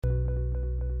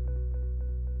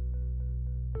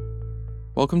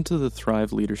Welcome to the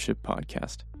Thrive Leadership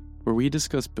Podcast, where we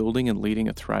discuss building and leading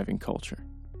a thriving culture.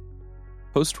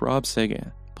 Host Rob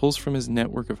Sagan pulls from his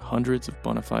network of hundreds of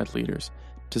bona fide leaders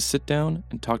to sit down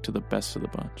and talk to the best of the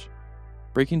bunch,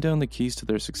 breaking down the keys to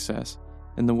their success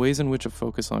and the ways in which a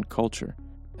focus on culture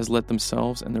has let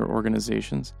themselves and their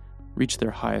organizations reach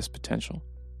their highest potential.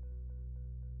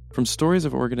 From stories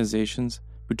of organizations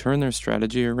who turn their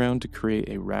strategy around to create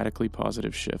a radically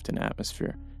positive shift in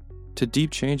atmosphere, to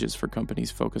deep changes for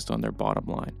companies focused on their bottom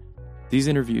line, these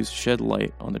interviews shed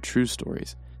light on the true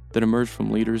stories that emerge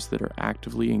from leaders that are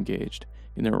actively engaged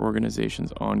in their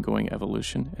organization's ongoing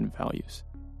evolution and values.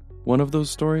 One of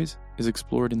those stories is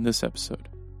explored in this episode,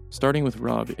 starting with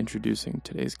Rob introducing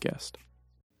today's guest.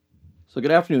 So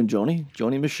good afternoon,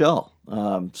 Joni Michelle.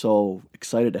 So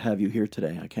excited to have you here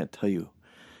today. I can't tell you.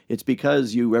 It's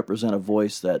because you represent a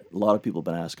voice that a lot of people have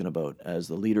been asking about as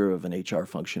the leader of an HR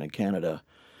function in Canada.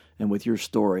 And with your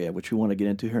story, which we want to get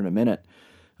into here in a minute,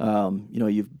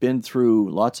 you've been through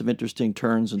lots of interesting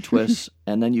turns and twists,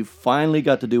 and then you finally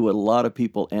got to do what a lot of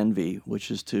people envy,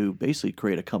 which is to basically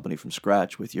create a company from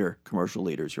scratch with your commercial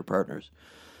leaders, your partners.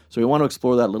 So we want to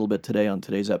explore that a little bit today on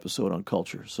today's episode on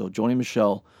culture. So Joni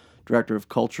Michelle, Director of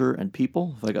Culture and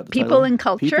People. If I got the People title? and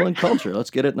Culture. People and Culture.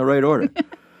 Let's get it in the right order.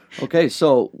 Okay,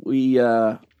 so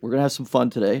we're going to have some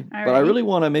fun today, All but I right. really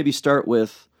want to maybe start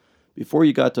with, before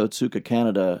you got to Otsuka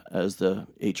Canada as the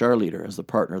HR leader, as the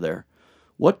partner there,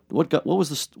 what's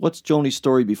Joni's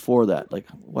story before that? Like,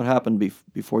 what happened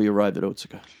before you arrived at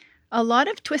Otsuka? A lot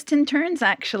of twists and turns,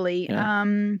 actually. Yeah.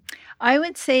 I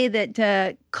would say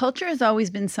that culture has always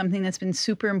been something that's been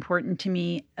super important to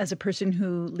me as a person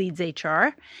who leads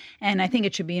HR. And I think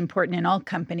it should be important in all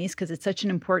companies because it's such an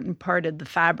important part of the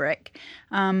fabric.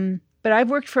 But I've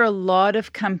worked for a lot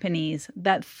of companies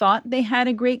that thought they had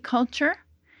a great culture.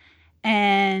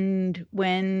 And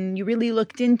when you really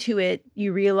looked into it,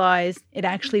 you realized it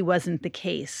actually wasn't the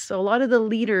case. So a lot of the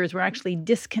leaders were actually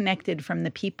disconnected from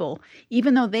the people,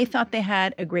 even though they thought they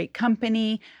had a great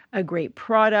company, a great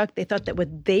product. They thought that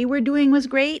what they were doing was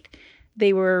great.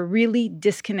 They were really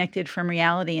disconnected from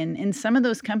reality. And in some of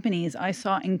those companies, I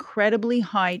saw incredibly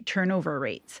high turnover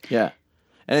rates. Yeah.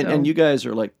 And you guys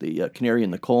are like the canary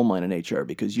in the coal mine in HR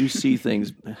because you see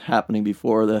things happening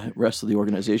before the rest of the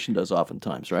organization does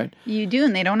oftentimes, right? You do,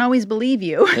 and they don't always believe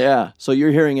you. Yeah. So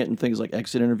you're hearing it in things like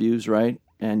exit interviews, right?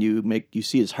 And you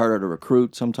see it's harder to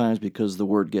recruit sometimes because the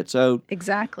word gets out.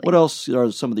 Exactly. What else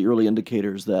are some of the early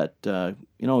indicators that,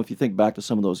 if you think back to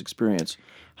some of those experiences,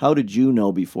 how did you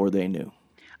know before they knew?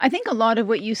 I think a lot of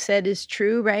what you said is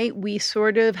true, right? We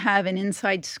sort of have an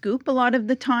inside scoop a lot of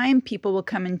the time. People will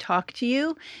come and talk to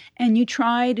you, and you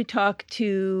try to talk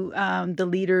to the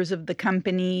leaders of the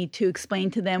company to explain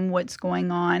to them what's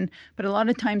going on. But a lot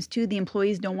of times, too, the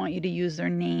employees don't want you to use their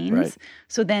names. Right.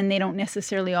 So then they don't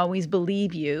necessarily always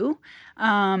believe you.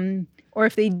 Or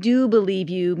if they do believe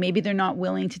you, maybe they're not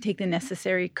willing to take the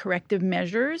necessary corrective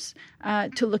measures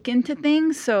to look into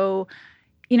things. So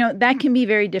that can be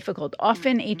very difficult.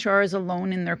 Often HR is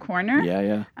alone in their corner.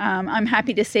 Yeah. I'm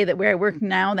happy to say that where I work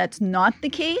now, that's not the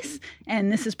case.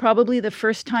 And this is probably the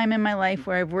first time in my life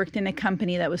where I've worked in a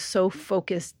company that was so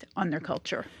focused on their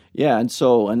culture. Yeah,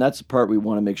 and that's the part we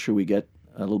want to make sure we get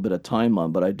a little bit of time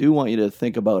on. But I do want you to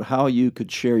think about how you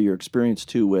could share your experience,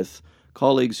 too, with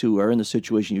colleagues who are in the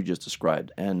situation you just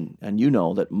described. And you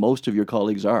know that most of your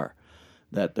colleagues are.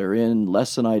 That they're in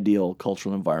less than ideal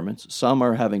cultural environments. Some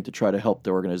are having to try to help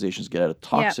their organizations get out of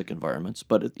toxic environments.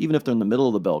 But even if they're in the middle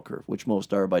of the bell curve, which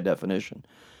most are by definition,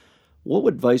 what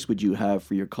advice would you have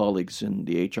for your colleagues in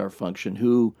the HR function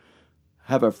who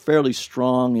have a fairly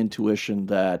strong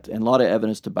intuition and a lot of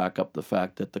evidence to back up the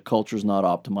fact that the culture is not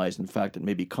optimized, in fact, it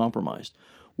may be compromised?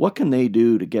 What can they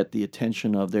do to get the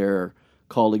attention of their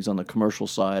colleagues on the commercial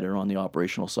side or on the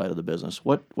operational side of the business?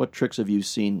 What tricks have you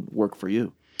seen work for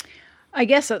you? I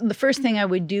guess the first thing I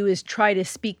would do is try to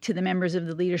speak to the members of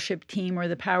the leadership team or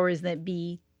the powers that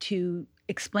be to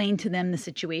explain to them the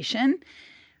situation.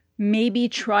 Maybe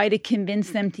try to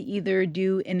convince them to either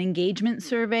do an engagement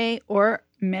survey or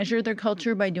measure their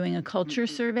culture by doing a culture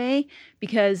survey,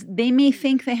 because they may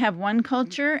think they have one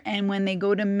culture, and when they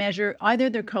go to measure either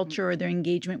their culture or their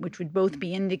engagement, which would both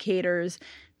be indicators,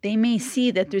 they may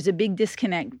see that there's a big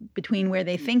disconnect between where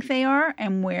they think they are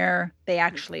and where they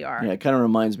actually are. Yeah, it kind of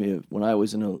reminds me of when I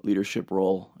was in a leadership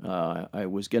role. I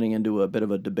was getting into a bit of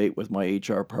a debate with my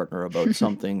HR partner about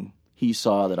something he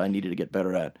saw that I needed to get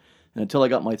better at. And until I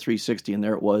got my 360, and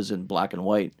there it was in black and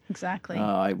white. Exactly.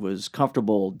 I was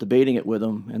comfortable debating it with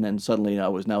him, and then suddenly I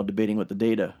was now debating with the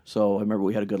data. So I remember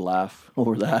we had a good laugh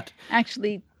over that.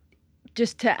 Actually,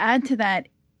 just to add to that,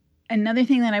 another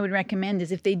thing that I would recommend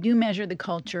is if they do measure the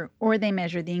culture or they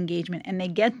measure the engagement and they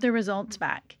get the results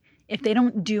back, if they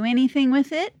don't do anything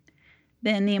with it,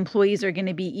 then the employees are going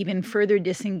to be even further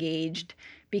disengaged,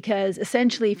 because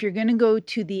essentially if you're going to go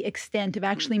to the extent of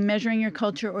actually measuring your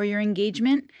culture or your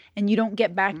engagement and you don't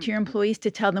get back to your employees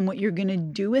to tell them what you're going to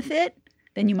do with it,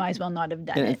 then you might as well not have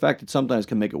done it. In fact, it sometimes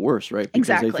can make it worse, right? Because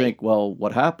Exactly. they think, well,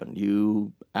 what happened?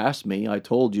 You asked me, I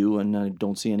told you, and I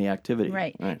don't see any activity.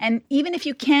 Right. And even if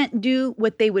you can't do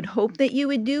what they would hope that you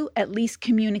would do, at least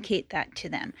communicate that to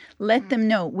them. Let them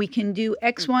know we can do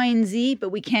X, Y, and Z, but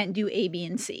we can't do A, B,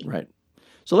 and C. Right.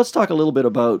 So let's talk a little bit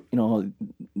about,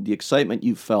 the excitement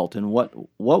you felt, and what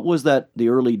was that the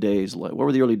early days like? What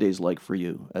were the early days like for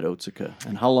you at Otsuka,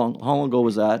 and how long ago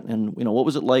was that? And what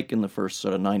was it like in the first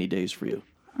sort of 90 days for you?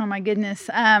 Oh my goodness.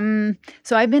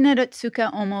 So I've been at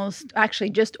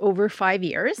Otsuka just over 5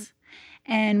 years.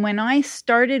 And when I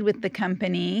started with the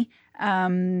company,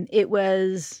 it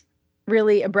was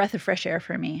really a breath of fresh air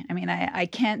for me. I mean, I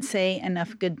can't say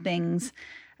enough good things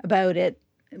about it.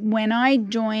 When I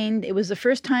joined, it was the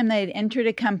first time that I had entered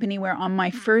a company where on my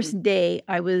first day,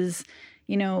 I was,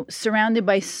 surrounded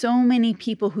by so many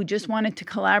people who just wanted to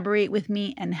collaborate with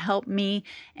me and help me.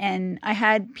 And I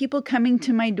had people coming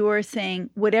to my door saying,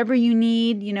 whatever you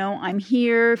need, I'm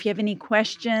here if you have any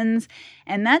questions.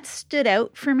 And that stood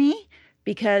out for me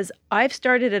because I've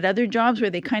started at other jobs where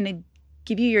they kind of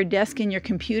give you your desk and your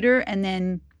computer and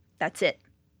then that's it.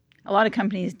 A lot of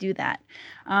companies do that.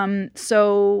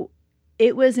 So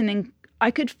it was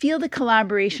I could feel the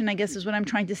collaboration, I guess is what I'm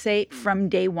trying to say, from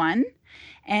day one.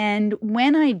 And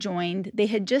when I joined, they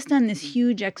had just done this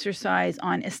huge exercise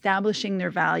on establishing their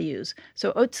values.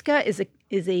 So Otsuka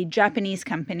is a Japanese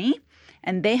company,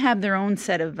 and they have their own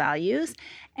set of values.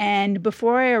 And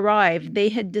before I arrived, they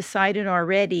had decided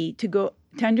already to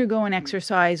undergo an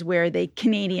exercise where they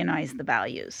Canadianized the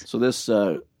values. So this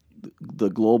the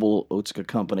global Otsuka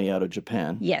company out of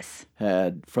Japan, yes,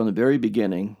 had from the very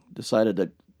beginning decided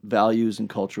that values and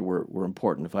culture were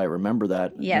important. If I remember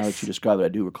that, yes. Now that you describe it, I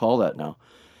do recall that now.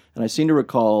 And I seem to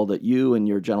recall that you and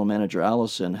your general manager,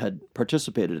 Allison, had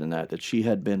participated in that she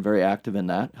had been very active in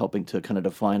that, helping to kind of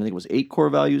define, I think it was 8 core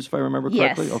values, if I remember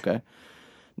correctly. Yes. Okay.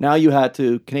 Now you had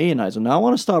to Canadianize them. Now I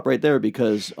want to stop right there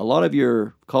because a lot of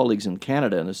your colleagues in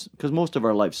Canada, because most of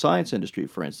our life science industry,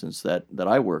 for instance, that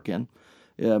I work in,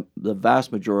 the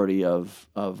vast majority of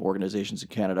organizations in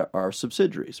Canada are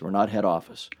subsidiaries. We're not head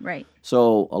office. Right.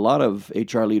 So a lot of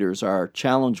HR leaders are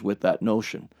challenged with that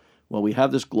notion. Well, we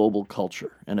have this global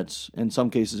culture, and it's in some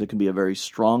cases it can be a very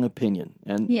strong opinion.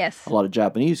 And yes. A lot of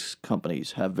Japanese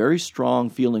companies have very strong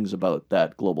feelings about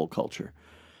that global culture.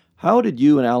 How did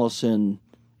you and Allison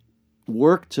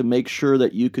work to make sure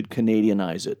that you could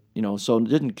Canadianize it? So it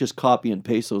didn't just copy and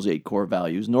paste those 8 core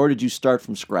values, nor did you start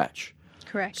from scratch.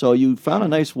 Correct. So you found a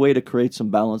nice way to create some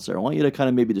balance there. I want you to kind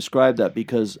of maybe describe that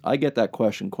because I get that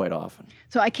question quite often.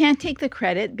 So I can't take the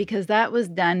credit because that was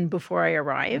done before I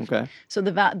arrived. Okay. So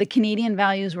the Canadian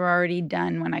values were already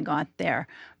done when I got there.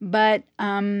 But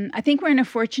I think we're in a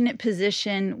fortunate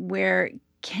position where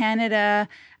Canada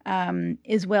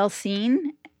is well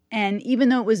seen. And even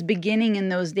though it was beginning in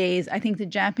those days, I think the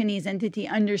Japanese entity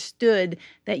understood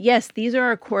that, yes, these are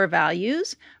our core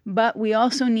values, but we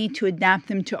also need to adapt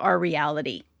them to our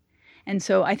reality. And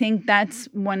so I think that's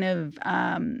one of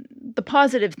the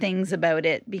positive things about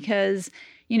it because,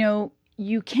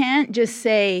 you can't just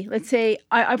say, let's say,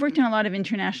 I've worked in a lot of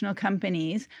international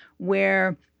companies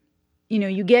where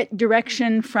you get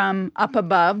direction from up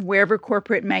above, wherever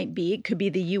corporate might be. It could be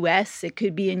the US, it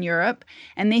could be in Europe.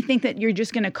 And they think that you're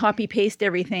just going to copy paste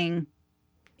everything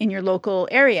in your local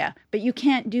area. But you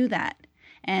can't do that.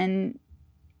 And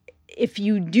if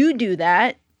you do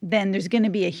that, then there's going to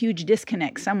be a huge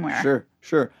disconnect somewhere.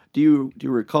 Sure. Do you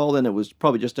recall then it was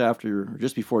probably just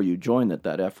before you joined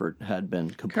that effort had been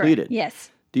completed? Correct. Yes.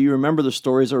 Do you remember the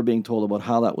stories that were being told about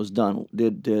how that was done?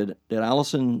 Did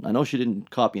Allison? I know she didn't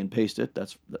copy and paste it.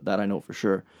 That I know for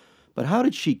sure. But how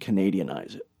did she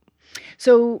Canadianize it?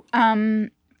 So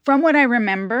from what I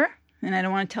remember, and I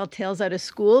don't want to tell tales out of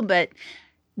school, but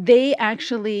they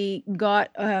actually got,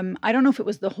 I don't know if it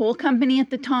was the whole company at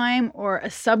the time or a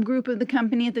subgroup of the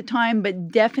company at the time, but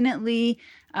definitely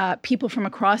people from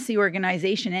across the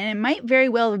organization. And it might very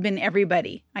well have been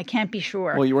everybody. I can't be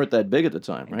sure. Well, you weren't that big at the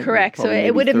time, right? Correct. So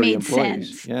it would have made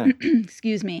employees. sense. Yeah.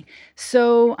 Excuse me.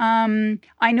 So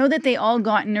I know that they all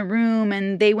got in a room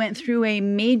and they went through a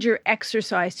major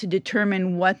exercise to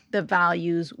determine what the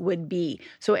values would be.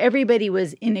 So everybody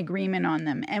was in agreement on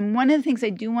them. And one of the things I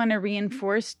do want to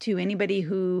reinforce to anybody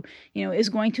who, is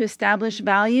going to establish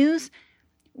values,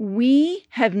 we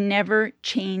have never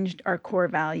changed our core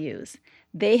values.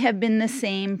 They have been the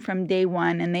same from day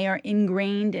one, and they are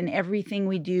ingrained in everything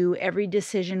we do, every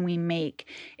decision we make.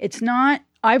 It's not,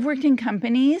 I've worked in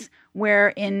companies where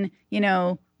in,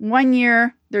 1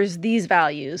 year there's these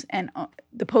values and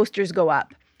the posters go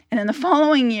up. And then the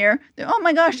following year, oh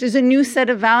my gosh, there's a new set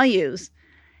of values.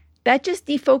 That just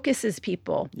defocuses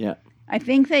people. Yeah. I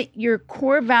think that your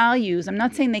core values, I'm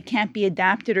not saying they can't be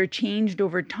adapted or changed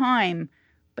over time,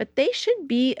 but they should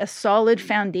be a solid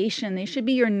foundation. They should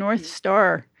be your North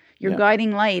Star, your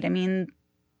guiding light. I mean,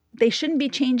 they shouldn't be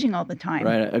changing all the time.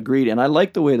 Right, agreed. And I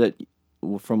like the way that,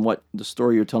 from what the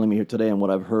story you're telling me here today and what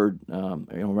I've heard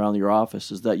around your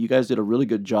office, is that you guys did a really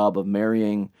good job of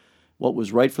marrying what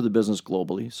was right for the business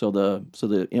globally, so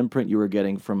the imprint you were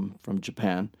getting from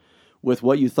Japan, with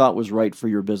what you thought was right for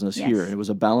your business here. It was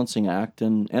a balancing act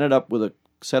and ended up with a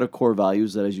set of core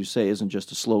values that, as you say, isn't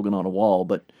just a slogan on a wall,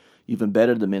 but you've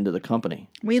embedded them into the company.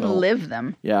 We live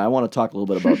them. Yeah, I want to talk a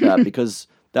little bit about that because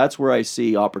that's where I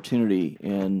see opportunity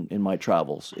in my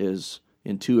travels, is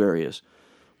in two areas.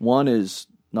 One is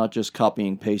not just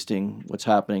copying, pasting what's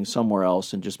happening somewhere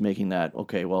else and just making that,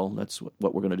 okay, well, that's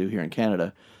what we're going to do here in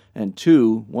Canada. And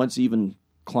two, once even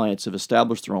clients have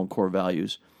established their own core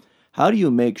values, how do you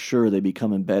make sure they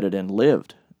become embedded and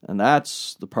lived? And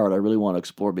that's the part I really want to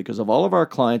explore, because of all of our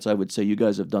clients, I would say you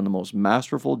guys have done the most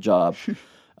masterful job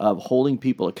of holding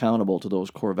people accountable to those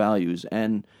core values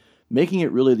and making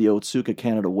it really the Otsuka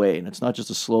Canada way. And it's not just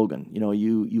a slogan.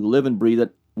 You live and breathe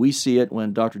it. We see it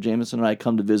when Dr. Jameson and I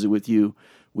come to visit with you.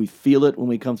 We feel it when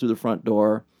we come through the front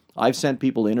door. I've sent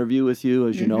people to interview with you,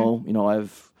 as you know.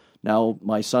 Now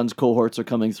my son's cohorts are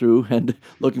coming through and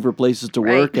looking for places to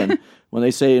work. And when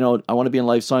they say, I want to be in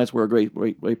life science, we're a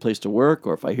great place to work.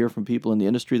 Or if I hear from people in the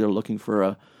industry, they're looking for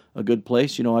a good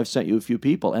place. I've sent you a few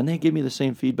people and they give me the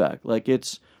same feedback. Like,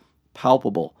 it's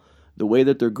palpable. The way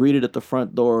that they're greeted at the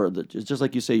front door, it's just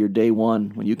like you say, your day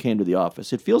one when you came to the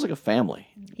office. It feels like a family.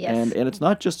 Yes. And it's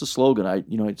not just a slogan.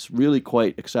 It's really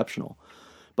quite exceptional.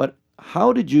 But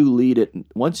how did you lead it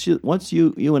once you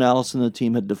and Allison and the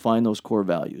team had defined those core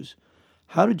values?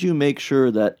 How did you make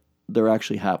sure that they're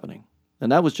actually happening?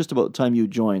 And that was just about the time you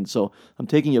joined. So I'm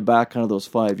taking you back kind of those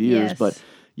 5 years. Yes. But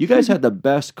you guys had the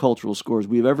best cultural scores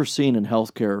we've ever seen in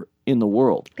healthcare in the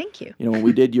world. Thank you. When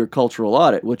we did your cultural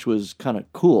audit, which was kind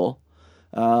of cool.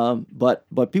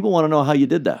 But people want to know how you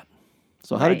did that.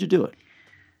 So how did you do it?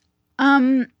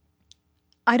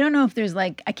 I don't know if there's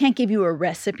I can't give you a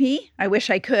recipe. I wish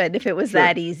I could if it was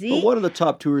that easy. But what are the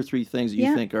top 2 or 3 things that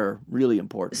you think are really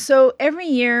important? So every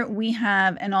year we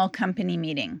have an all-company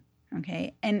meeting,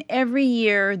 okay? And every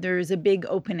year there's a big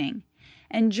opening.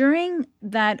 And during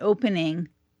that opening,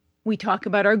 we talk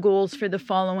about our goals for the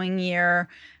following year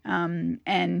and,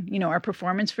 our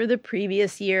performance for the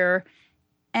previous year.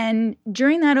 And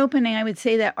during that opening, I would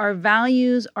say that our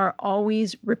values are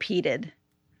always repeated,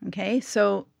 okay?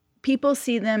 So people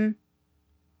see them,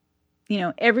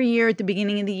 every year at the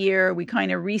beginning of the year, we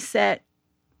kind of reset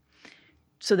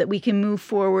so that we can move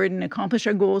forward and accomplish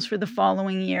our goals for the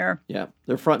following year. Yeah,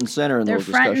 they're front and center in those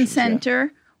discussions. They're front and center.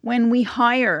 Yeah. When we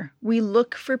hire, we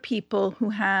look for people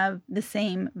who have the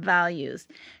same values.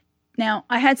 Now,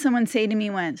 I had someone say to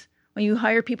me once, when you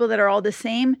hire people that are all the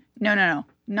same, no,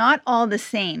 not all the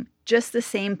same. Just the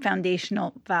same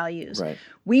foundational values. Right.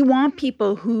 We want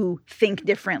people who think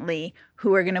differently,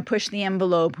 who are going to push the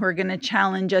envelope, who are going to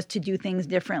challenge us to do things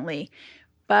differently.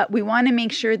 But we want to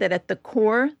make sure that at the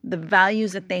core, the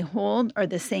values that they hold are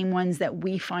the same ones that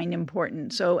we find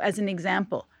important. So as an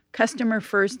example, customer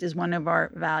first is one of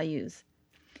our values.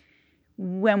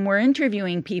 When we're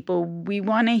interviewing people, we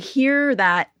want to hear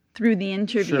that through the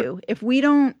interview. Sure. If we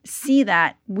don't see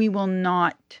that, we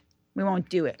won't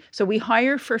do it. So we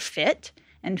hire for fit,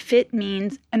 and fit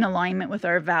means an alignment with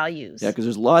our values. Yeah, because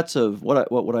there's lots of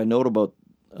what I note about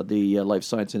the life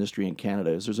science industry in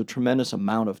Canada is there's a tremendous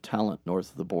amount of talent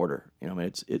north of the border.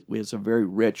 It's a very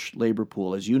rich labor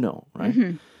pool, as you know, right?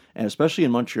 Mm-hmm. And especially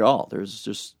in Montreal, there's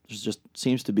just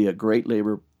seems to be a great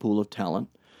labor pool of talent.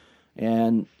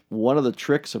 And one of the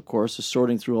tricks, of course, is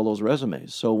sorting through all those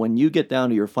resumes. So when you get down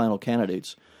to your final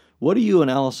candidates, what do you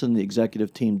and Allison, the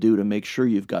executive team, do to make sure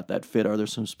you've got that fit? Are there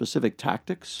some specific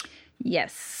tactics?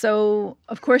 Yes. So,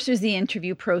 of course, there's the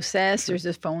interview process. There's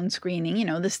the phone screening,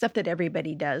 the stuff that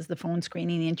everybody does, the phone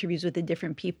screening, the interviews with the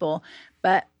different people.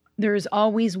 But there's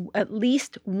always at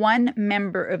least one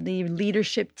member of the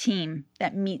leadership team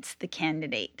that meets the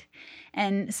candidate.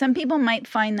 And some people might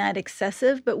find that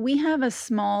excessive, but we have a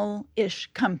small-ish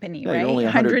company, right? Only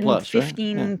 100 plus,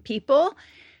 115 right? Yeah. people.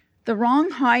 The wrong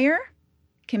hire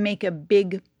can make a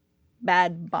big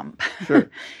bad bump. Sure.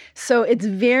 So it's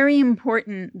very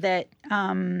important that,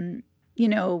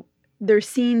 they're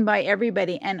seen by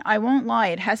everybody. And I won't lie,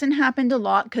 it hasn't happened a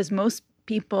lot because most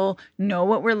people know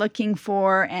what we're looking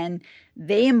for and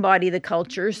they embody the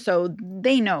culture. So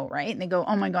they know, right? And they go,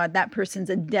 oh my God, that person's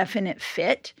a definite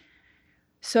fit.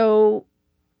 So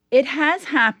it has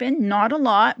happened, not a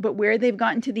lot, but where they've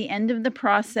gotten to the end of the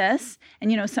process.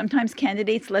 And, sometimes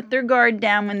candidates let their guard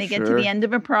down when they get to the end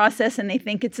of a process and they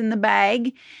think it's in the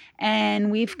bag. And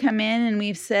we've come in and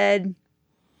we've said,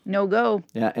 no go.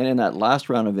 Yeah, and in that last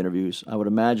round of interviews, I would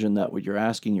imagine that what you're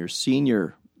asking your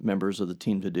senior members of the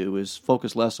team to do is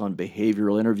focus less on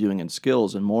behavioral interviewing and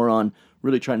skills and more on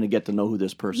really trying to get to know who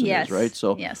this person is, right?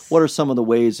 So what are some of the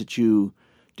ways that you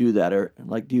do that? Or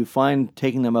do you find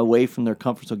taking them away from their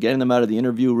comfort zone, getting them out of the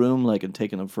interview room, and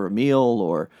taking them for a meal?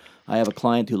 Or I have a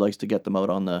client who likes to get them out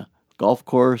on the golf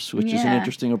course, which is an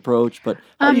interesting approach. But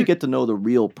how do you get to know the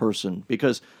real person?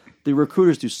 Because the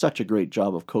recruiters do such a great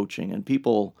job of coaching, and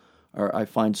people are, I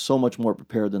find, so much more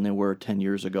prepared than they were 10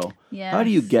 years ago. Yes. How do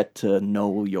you get to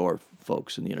know your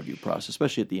folks in the interview process,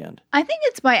 especially at the end? I think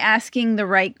it's by asking the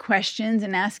right questions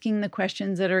and asking the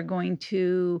questions that are going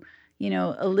to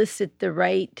elicit the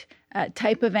right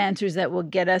type of answers that will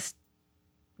get us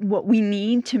what we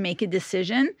need to make a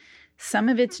decision. Some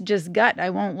of it's just gut.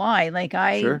 I won't lie.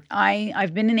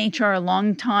 I've been in HR a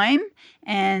long time,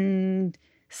 and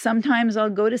sometimes I'll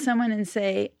go to someone and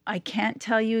say, I can't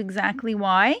tell you exactly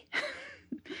why.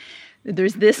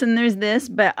 There's this and there's this,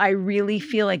 but I really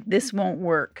feel like this won't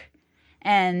work.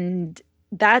 And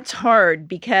that's hard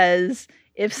because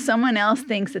if someone else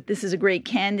thinks that this is a great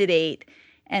candidate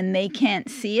and they can't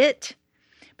see it,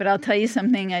 but I'll tell you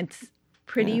something, it's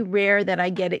pretty rare that I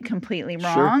get it completely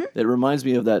wrong. Sure. It reminds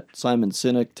me of that Simon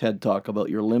Sinek TED Talk about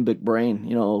your limbic brain.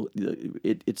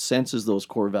 It senses those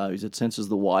core values. It senses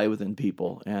the why within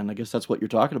people. And I guess that's what you're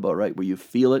talking about, right? Where you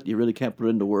feel it, you really can't put it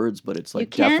into words, but it's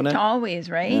definite. You can't always,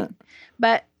 right? Yeah.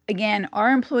 But again,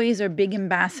 our employees are big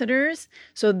ambassadors,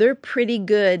 so they're pretty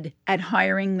good at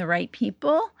hiring the right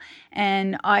people.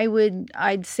 And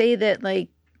I'd say that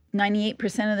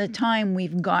 98% of the time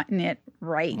we've gotten it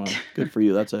right. Well, good for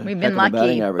you. That's we've been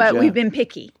lucky, average, but we've been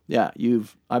picky. Yeah,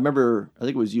 I remember, I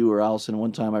think it was you or Allison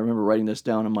one time, I remember writing this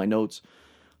down in my notes: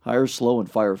 hire slow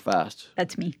and fire fast.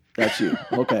 That's me. That's you.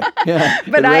 Okay. Yeah.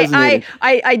 But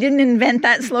I didn't invent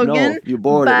that slogan. No, you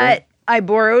borrowed it, right? I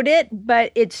borrowed it,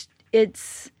 but it's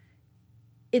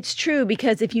true,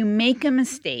 because if you make a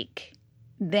mistake,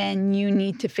 then you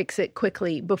need to fix it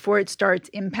quickly before it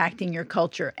starts impacting your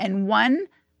culture. And one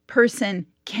person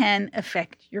can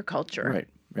affect your culture.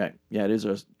 Right. Yeah, it is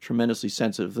a tremendously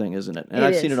sensitive thing, isn't it? And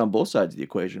I've seen it on both sides of the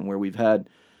equation, where we've had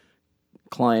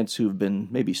clients who've been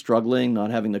maybe struggling, not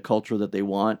having the culture that they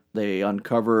want. They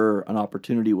uncover an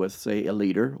opportunity with, say, a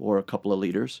leader or a couple of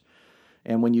leaders.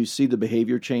 And when you see the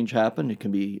behavior change happen, it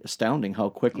can be astounding how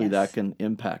quickly that can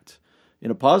impact,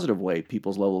 in a positive way,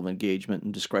 people's level of engagement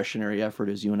and discretionary effort,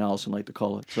 as you and Allison like to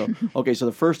call it. So, so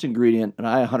the first ingredient, and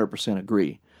I 100%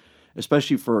 agree,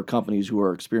 especially for companies who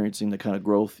are experiencing the kind of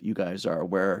growth you guys are,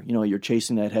 where, you're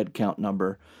chasing that headcount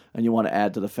number and you want to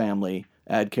add to the family,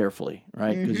 add carefully,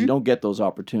 right? Because you don't get those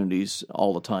opportunities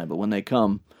all the time. But when they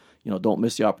come, don't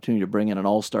miss the opportunity to bring in an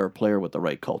all-star player with the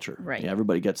right culture. Right. Yeah,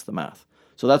 everybody gets the math.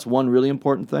 So that's one really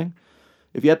important thing.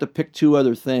 If you had to pick two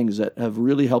other things that have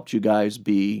really helped you guys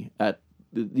be at,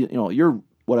 you're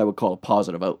what I would call a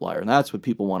positive outlier, and that's what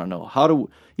people want to know.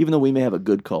 Even though we may have a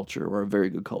good culture or a very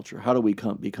good culture, how do we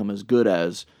become as good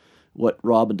as what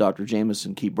Rob and Dr.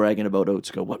 Jameson keep bragging about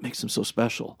Oatsko? What makes them so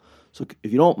special? So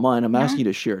if you don't mind, I'm asking you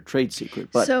to share a trade secret.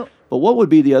 But what would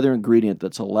be the other ingredient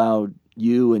that's allowed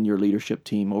you and your leadership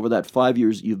team over that 5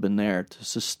 years you've been there to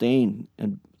sustain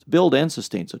and build and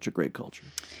sustain such a great culture?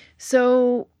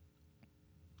 So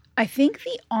I think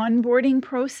the onboarding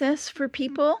process for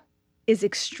people is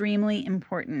extremely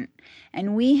important.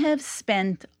 And we have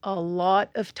spent a lot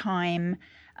of time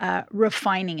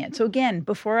refining it. So again,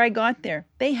 before I got there,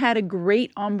 they had a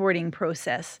great onboarding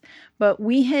process, but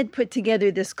we had put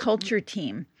together this culture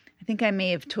team. I think I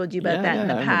may have told you about that in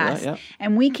the past.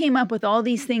 And we came up with all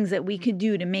these things that we could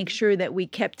do to make sure that we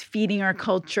kept feeding our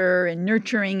culture and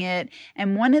nurturing it.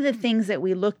 And one of the things that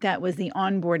we looked at was the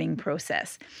onboarding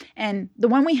process. And the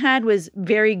one we had was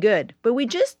very good, but we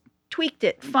just tweaked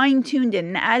it, fine-tuned it,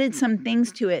 and added some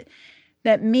things to it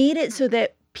that made it so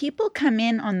that people come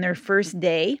in on their first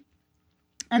day.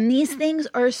 And these things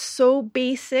are so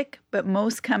basic, but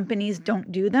most companies don't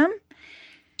do them.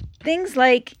 Things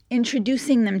like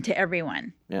introducing them to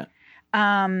everyone. Yeah.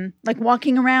 Like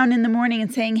walking around in the morning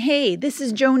and saying, hey, this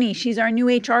is Joni. She's our new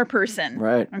HR person.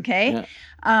 Right. Okay.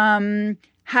 Yeah.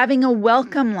 Having a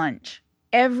welcome lunch.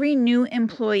 every new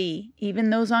employee, even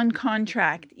those on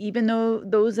contract, even though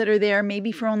those that are there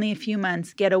maybe for only a few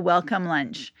months, get a welcome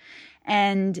lunch.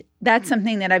 And that's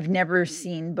something that I've never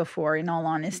seen before, in all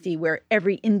honesty, where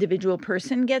every individual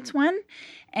person gets one.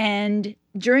 And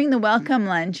during the welcome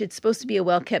lunch, it's supposed to be a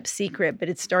well-kept secret, but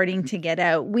it's starting to get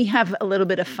out. We have a little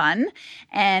bit of fun,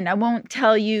 and I won't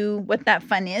tell you what that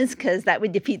fun is because that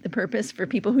would defeat the purpose for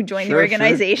people who join the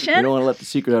organization. Sure. You don't want to let the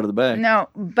secret out of the bag. No,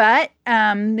 but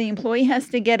the employee has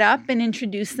to get up and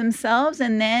introduce themselves,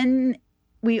 and then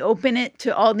we open it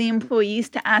to all the employees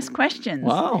to ask questions.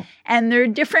 Wow. And they're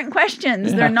different questions.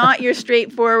 Yeah. They're not your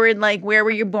straightforward, like, where were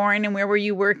you born and where were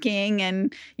you working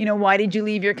and, why did you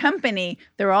leave your company?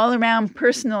 They're all around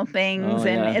personal things,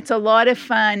 and it's a lot of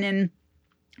fun, and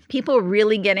people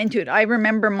really get into it. I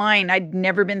remember mine. I'd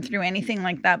never been through anything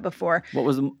like that before. What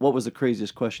was the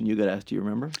craziest question you got asked? Do you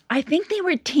remember? I think they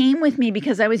were tame with me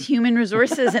because I was human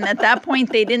resources, and at that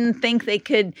point, they didn't think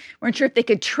weren't sure if they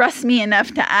could trust me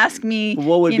enough to ask me.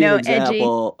 What would be an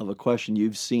example of a question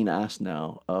you've seen asked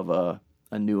now of a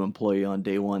new employee on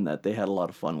day one that they had a lot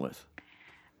of fun with?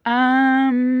 I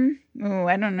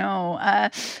don't know.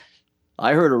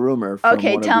 I heard a rumor. From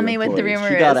okay, one tell of me your what the employees. rumor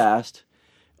She is. got asked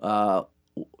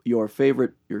your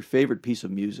favorite piece of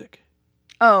music.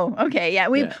 Oh, okay. Yeah.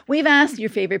 We've asked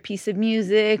your favorite piece of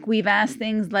music. We've asked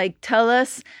things like, tell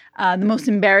us the most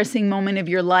embarrassing moment of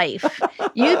your life.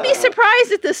 You'd be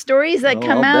surprised at the stories that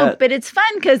come out, but it's fun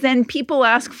because then people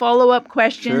ask follow-up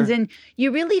questions, and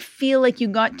you really feel like you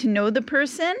got to know the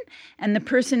person, and the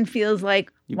person feels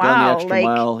like, You've wow, gone the extra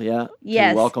mile,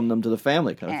 yes, to welcome them to the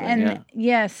family kind of thing.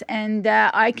 Yes, and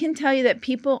I can tell you that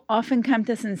people often come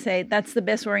to us and say, that's the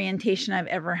best orientation I've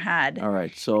ever had. All right,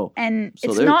 it's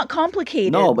not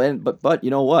complicated. No, but you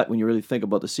know what? When you really think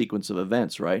about the sequence of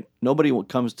events, right? Nobody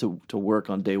comes to work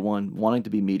on day one wanting to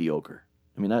be mediocre.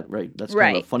 I mean, that's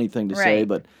kind of a funny thing to say,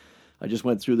 but I just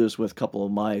went through this with a couple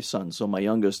of my sons. So my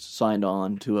youngest signed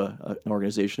on to an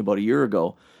organization about a year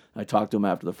ago. I talked to him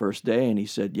after the first day, and he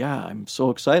said, yeah, I'm so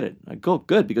excited. I go,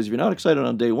 good, because if you're not excited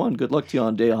on day one, good luck to you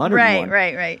on day 101.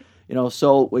 Right.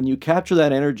 So when you capture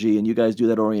that energy and you guys do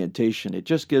that orientation, it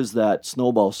just gives that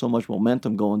snowball so much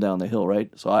momentum going down the hill,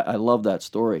 right? So I love that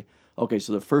story. Okay,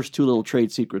 so the first two little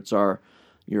trade secrets are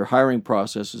your hiring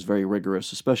process is very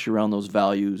rigorous, especially around those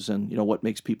values and, what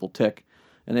makes people tick.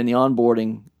 And then the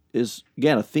onboarding is,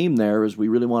 again, a theme there is we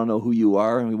really want to know who you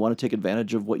are, and we want to take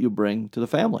advantage of what you bring to the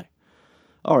family.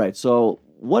 All right, so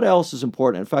what else is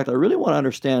important? In fact, I really want to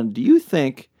understand, do you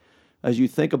think, as you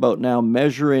think about now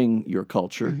measuring your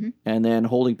culture and then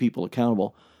holding people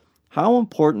accountable, how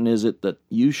important is it that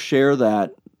you share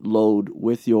that load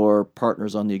with your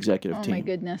partners on the executive team? Oh, my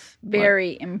goodness.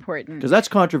 Very important. Because that's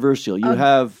controversial. You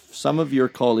have some of your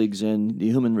colleagues in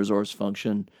the human resource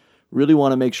function really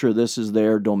want to make sure this is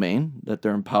their domain, that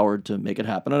they're empowered to make it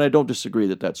happen. And I don't disagree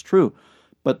that that's true.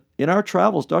 But in our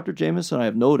travels, Dr. Jamieson and I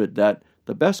have noted that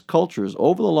the best cultures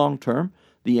over the long term,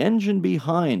 the engine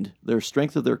behind their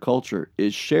strength of their culture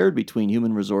is shared between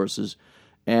human resources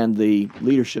and the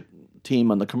leadership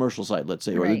team on the commercial side, let's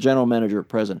say, or the general manager or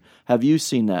president. Have you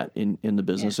seen that in the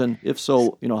business? Yeah. And if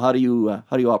so, how do you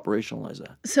operationalize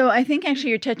that? So I think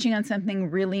actually you're touching on something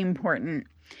really important.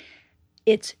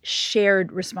 It's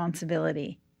shared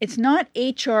responsibility. It's not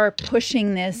HR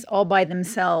pushing this all by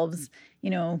themselves,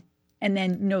 and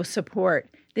then no support.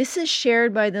 This is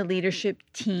shared by the leadership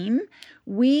team.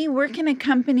 We work in a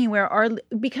company where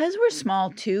because we're small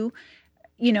too,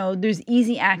 there's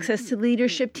easy access to the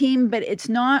leadership team, but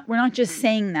we're not just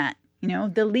saying that.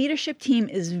 The leadership team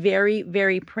is very,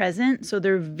 very present. So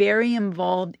they're very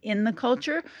involved in the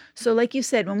culture. So like you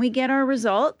said, when we get our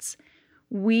results,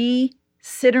 we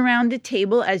sit around a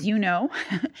table, as you know,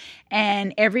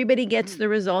 and everybody gets the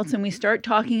results, and we start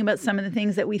talking about some of the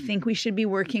things that we think we should be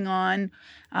working on.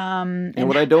 And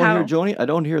what I don't hear, Joni, I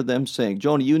don't hear them saying,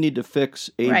 Joni, you need to fix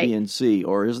A, B, and C,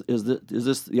 or is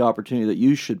this the opportunity that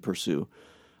you should pursue?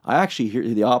 I actually hear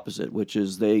the opposite, which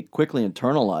is they quickly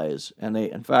internalize, and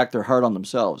in fact, they're hard on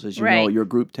themselves. As you know, your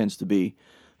group tends to be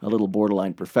a little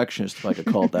borderline perfectionist, if I could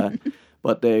call it that.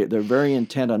 But they're very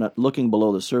intent on looking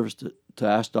below the surface to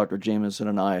ask Dr. Jamieson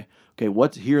and I, okay,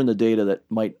 what's here in the data that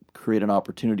might create an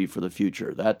opportunity for the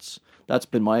future? That's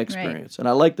been my experience. And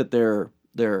I like that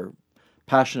they're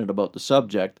passionate about the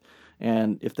subject.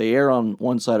 And if they err on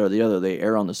one side or the other, they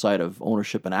err on the side of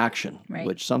ownership and action,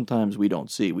 which sometimes we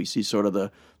don't see. We see sort of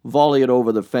the volley it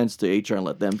over the fence to HR and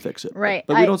let them fix it. Right.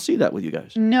 But we don't see that with you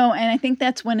guys. No, and I think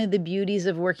that's one of the beauties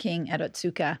of working at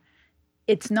Otsuka.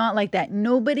 It's not like that.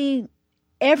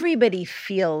 Everybody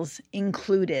feels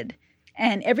included.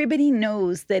 And everybody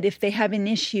knows that if they have an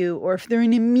issue or if they're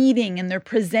in a meeting and they're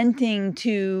presenting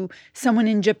to someone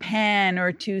in Japan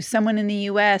or to someone in the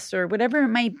US or whatever it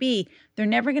might be, they're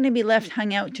never going to be left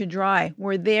hung out to dry.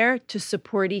 We're there to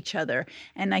support each other.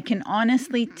 And I can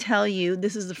honestly tell you,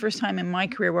 this is the first time in my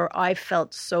career where I've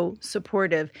felt so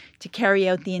supportive to carry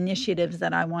out the initiatives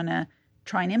that I want to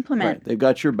try and implement. Right. They've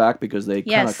got your back because they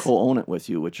kind of co-own it with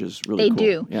you, which is really cool. They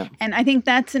do. Yeah. And I think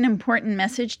that's an important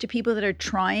message to people that are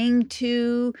trying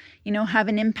to, have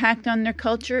an impact on their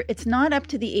culture. It's not up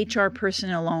to the HR person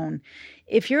alone.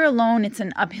 If you're alone, it's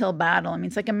an uphill battle. I mean,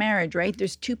 it's like a marriage, right?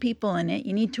 There's two people in it.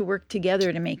 You need to work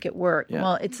together to make it work. Yeah.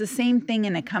 Well, it's the same thing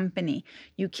in a company.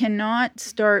 You cannot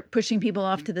start pushing people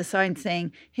off to the side and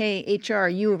saying, hey, HR,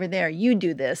 you over there, you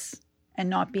do this, and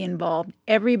not be involved.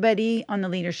 Everybody on the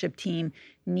leadership team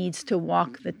needs to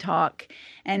walk the talk.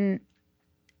 And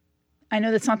I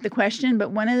know that's not the question,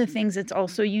 but one of the things that's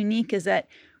also unique is that,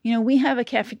 we have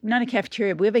not a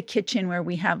cafeteria, but we have a kitchen where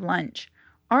we have lunch.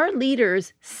 Our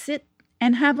leaders sit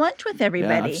and have lunch with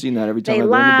everybody. Yeah, I've seen that every time They I've been in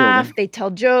the laugh, building. they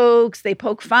tell jokes, they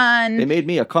poke fun. They made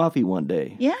me a coffee one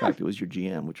day. Yeah. In fact, it was your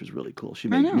GM, which was really cool. She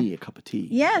made me a cup of tea.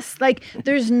 Yes,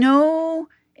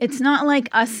 it's not like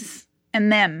us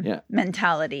and them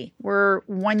mentality. We're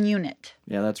one unit.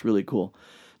 Yeah, that's really cool.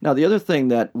 Now, the other thing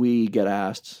that we get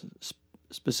asked,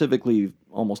 specifically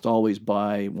almost always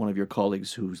by one of your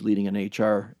colleagues who's leading an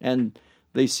HR, and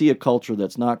they see a culture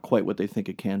that's not quite what they think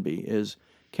it can be, is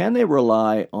can they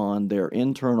rely on their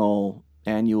internal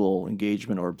annual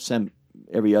engagement or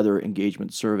every other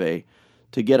engagement survey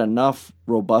to get enough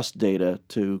robust data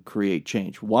to create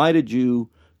change? Why did you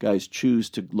guys choose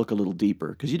to look a little deeper?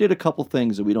 Because you did a couple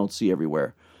things that we don't see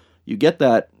everywhere. You get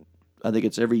that, I think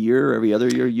it's every year, every other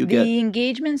year you get. The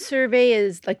engagement survey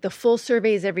is the full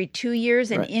survey is every 2 years,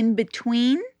 and in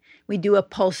between we do a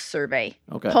pulse survey,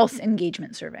 pulse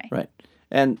engagement survey. Right.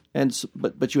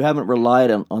 But you haven't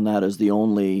relied on that as the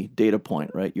only data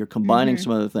point, right? You're combining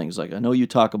some other things. Like I know you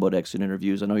talk about exit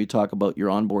interviews. I know you talk about your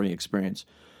onboarding experience.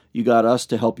 You got us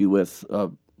to help you with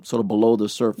sort of below the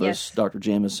surface, Dr.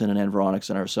 Jameson and Ann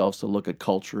Veronix and ourselves to look at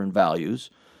culture and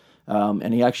values.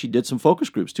 And he actually did some focus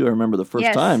groups too. I remember the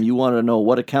first time you wanted to know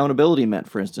what accountability meant,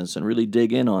 for instance, and really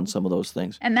dig in on some of those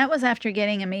things. And that was after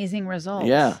getting amazing results.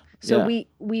 Yeah. So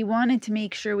we wanted to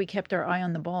make sure we kept our eye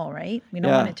on the ball, right? We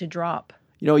don't want it to drop.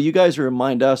 You guys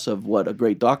remind us of what a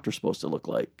great doctor's supposed to look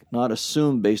like, not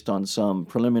assume based on some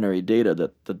preliminary data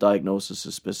that the diagnosis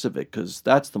is specific, because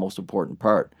that's the most important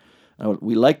part.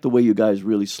 We like the way you guys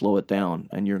really slow it down,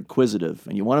 and you're inquisitive,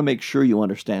 and you want to make sure you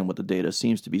understand what the data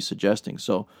seems to be suggesting.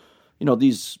 So,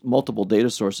 these multiple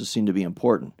data sources seem to be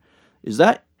important. Is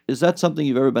that something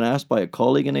you've ever been asked by a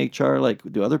colleague in HR? Like,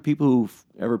 do other people who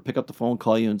ever pick up the phone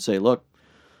call you and say, look,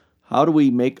 how do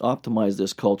we optimize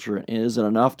this culture? And is it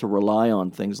enough to rely on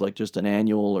things like just an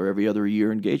annual or every other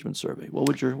year engagement survey? What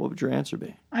would your answer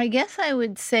be? I guess I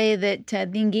would say that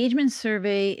the engagement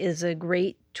survey is a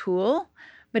great tool,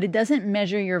 but it doesn't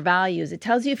measure your values. It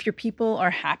tells you if your people are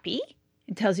happy.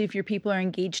 It tells you if your people are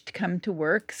engaged to come to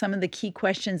work. Some of the key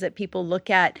questions that people look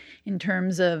at in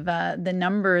terms of the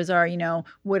numbers are,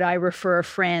 would I refer a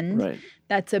friend? Right.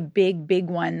 That's a big, big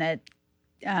one that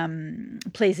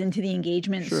plays into the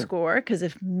engagement score, because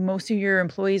if most of your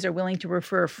employees are willing to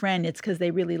refer a friend, it's because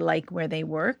they really like where they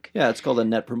work. Yeah, it's called a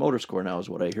net promoter score now is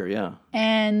what I hear, yeah.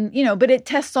 And, but it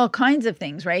tests all kinds of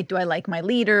things, right? Do I like my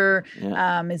leader?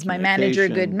 Is my manager a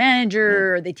good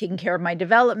manager? Are they taking care of my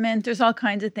development? There's all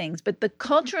kinds of things. But the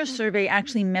cultural survey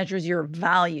actually measures your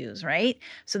values, right?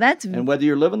 So that's... And whether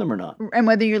you're living them or not. And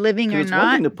whether you're living or it's not. It's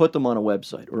one thing to put them on a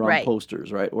website or on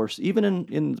posters, right? Or even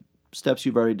in steps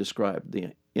you've already described, the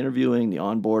interviewing, the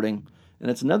onboarding. And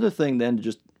it's another thing then to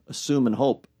just assume and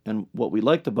hope. And what we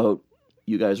liked about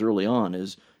you guys early on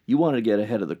is you wanted to get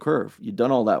ahead of the curve. You'd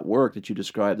done all that work that you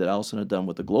described that Alison had done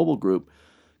with the global group,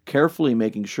 carefully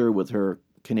making sure with her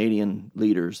Canadian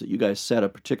leaders that you guys set a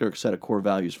particular set of core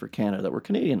values for Canada that were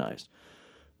Canadianized.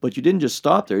 But you didn't just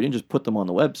stop there. You didn't just put them on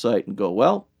the website and go,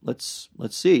 well, let's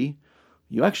see.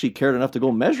 You actually cared enough to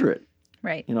go measure it.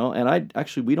 Right. And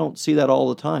we don't see that all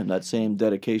the time, that same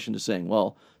dedication to saying,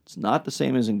 well, it's not the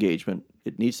same as engagement.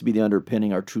 It needs to be the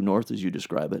underpinning, our true north as you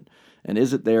describe it. And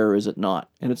is it there or is it not?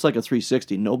 And it's like a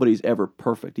 360. Nobody's ever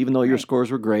perfect. Even though your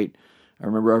scores were great, I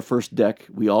remember our first deck,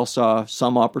 we all saw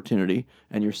some opportunity,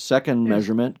 and your second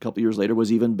measurement a couple years later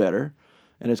was even better,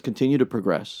 and it's continued to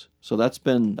progress. So that's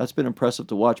been impressive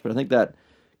to watch. But I think that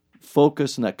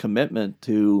focus and that commitment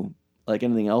to, like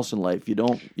anything else in life, you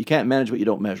can't manage what you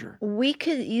don't measure. We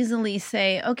could easily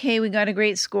say, okay, we got a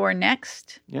great score,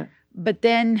 next. Yeah. But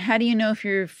then how do you know if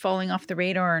you're falling off the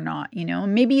radar or not?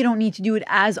 Maybe you don't need to do it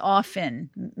as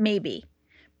often, maybe.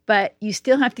 but you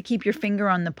still have to keep your finger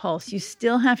on the pulse. You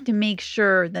still have to make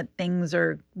sure that things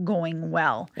are going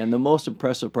well. And the most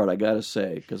impressive part, I got to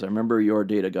say, because I remember your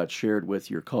data got shared with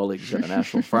your colleagues at the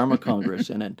National Pharma Congress,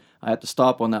 and then I had to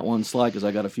stop on that one slide because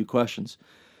I got a few questions.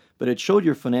 But it showed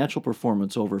your financial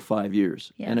performance over 5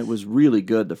 years, Yes. and it was really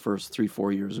good the first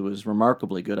 3-4 years. It was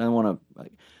remarkably good.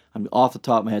 I'm off the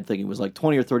top of my head thinking it was like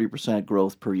 20 or 30%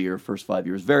 growth per year, first 5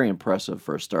 years. Very impressive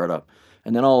for a startup.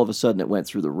 And then all of a sudden it went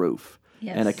through the roof.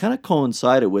 Yes. And it kind of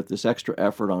coincided with this extra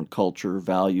effort on culture,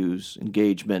 values,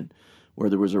 engagement,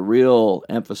 where there was a real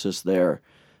emphasis there.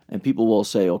 And people will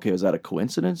say, okay, is that a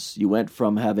coincidence? You went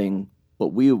from having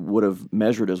what we would have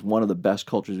measured as one of the best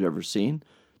cultures we've ever seen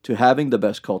to having the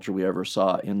best culture we ever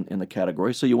saw in the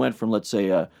category. So you went from, let's say,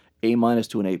 a A-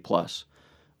 to an A+.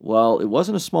 Well, it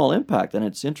wasn't a small impact, and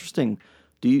it's interesting.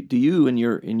 Do you in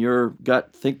your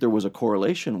gut think there was a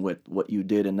correlation with what you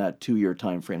did in that 2-year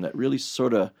time frame that really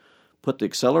sort of put the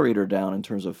accelerator down in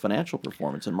terms of financial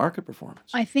performance and market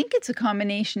performance? I think it's a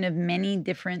combination of many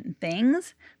different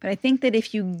things, but I think that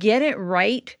if you get it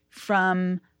right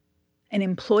from an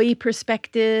employee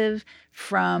perspective,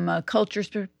 from a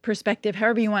culture perspective,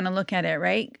 however you want to look at it,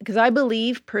 right? Because I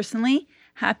believe personally,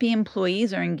 happy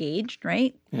employees are engaged,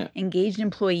 right? Yeah. Engaged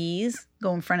employees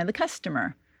go in front of the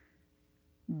customer.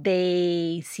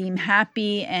 They seem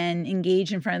happy and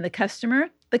engaged in front of the customer.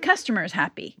 The customer is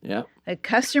happy. Yeah. The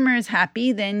customer is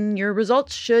happy, then your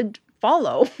results should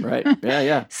follow. Right.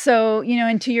 Yeah. So,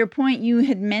 and to your point, you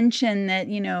had mentioned that,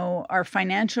 our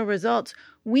financial results,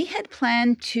 we had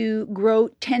planned to grow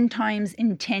 10 times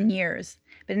in 10 years.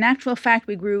 But in actual fact,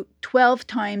 we grew 12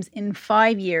 times in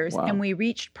 5 years, Wow. and we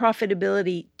reached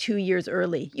profitability 2 years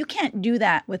early. You can't do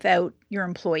that without your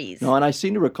employees. No, and I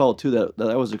seem to recall, too, that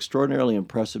was extraordinarily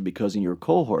impressive because in your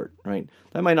cohort, right,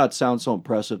 that might not sound so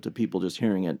impressive to people just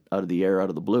hearing it out of the air, out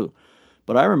of the blue.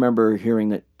 But I remember hearing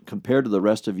that compared to the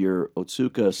rest of your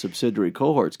Otsuka subsidiary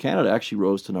cohorts, Canada actually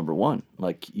rose to number 1.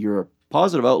 Like, you're a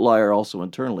positive outlier also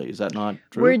internally. Is that not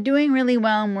true? We're doing really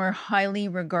well and we're highly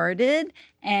regarded.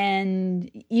 And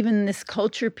even this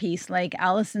culture piece, like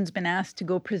Allison's been asked to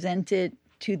go present it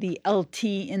to the LT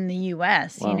in the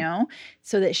US, Wow.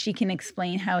 so that she can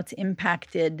explain how it's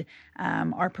impacted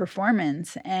our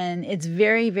performance. And it's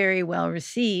very, very well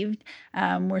received.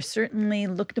 We're certainly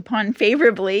looked upon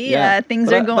favorably. Things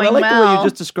But are going but I like well. the way you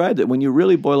just described it. When you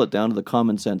really boil it down to the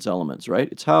common sense elements, right?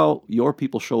 It's how your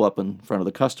people show up in front of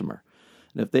the customer.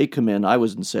 And if they come in, I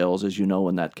was in sales, as you know,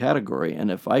 in that category. And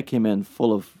if I came in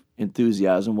full of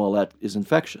enthusiasm, well, that is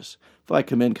infectious. If I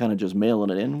come in kind of just mailing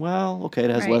it in, well, okay, it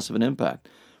has Right. less of an impact.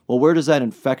 Well, where does that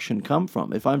infection come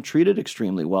from? If I'm treated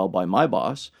extremely well by my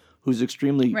boss, who's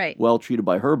extremely Right. well treated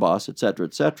by her boss, et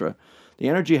cetera, the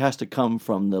energy has to come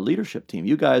from the leadership team.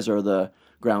 You guys are the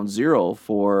ground zero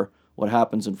for what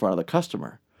happens in front of the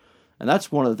customer. And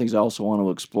that's one of the things I also want to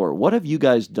explore. What have you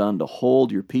guys done to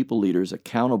hold your people leaders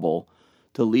accountable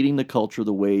to leading the culture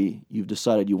the way you've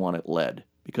decided you want it led?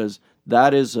 Because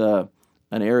that is an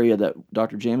area that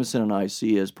Dr. Jameson and I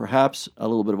see as perhaps a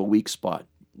little bit of a weak spot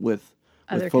with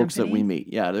Other folks that we companies?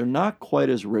 meet. Yeah, they're not quite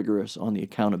as rigorous on the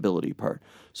accountability part.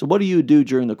 So what do you do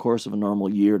during the course of a normal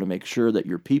year to make sure that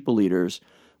your people leaders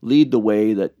lead the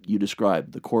way that you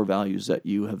described, the core values that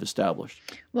you have established?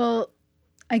 Well,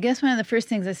 I guess one of the first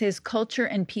things I say is culture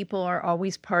and people are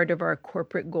always part of our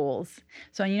corporate goals.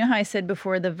 So you know how I said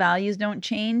before, the values don't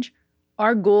change?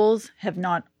 Our goals have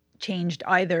not changed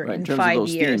either Right, in in terms 5 of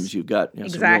those years. themes, you've got some real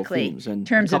Exactly. themes. And In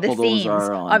terms a of the couple themes. those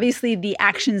are on. Obviously, the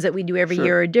actions that we do every Sure.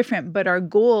 year are different, but our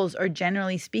goals are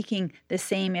generally speaking the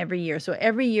same every year. So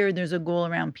every year there's a goal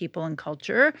around people and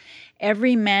culture.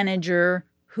 Every manager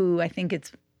who I think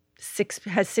it's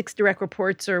has 6 direct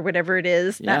reports or whatever it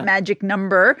is, Yeah. that magic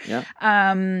number, Yeah.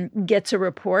 gets a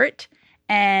report,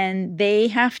 and they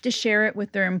have to share it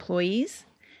with their employees.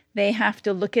 They have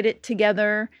to look at it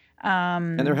together.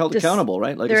 And they're held Just- accountable,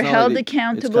 right? Like, they're it's not held like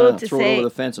accountable it's to throw say it over the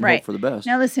fence and right. hope for the best.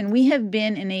 Now, listen, we have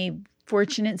been in a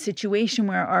fortunate situation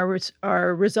where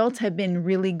our results have been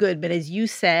really good. But as you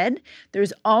said,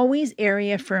 there's always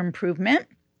area for improvement.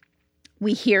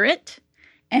 We hear it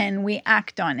and we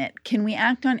act on it. Can we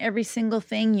act on every single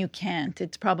thing? You can't.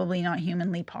 It's probably not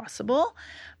humanly possible.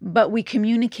 But we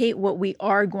communicate what we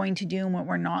are going to do and what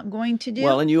we're not going to do.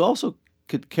 Well, and you also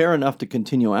could care enough to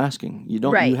continue asking. You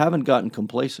don't. Right. You haven't gotten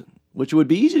complacent, which would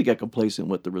be easy to get complacent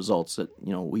with the results that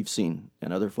we've seen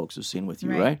and other folks have seen with you,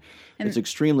 Right. right? It's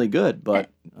extremely good, but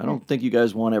I don't think you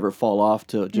guys want to ever fall off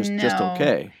to just No.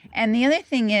 okay. And the other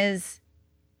thing is,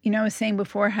 I was saying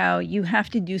before how you have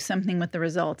to do something with the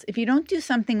results. If you don't do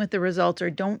something with the results or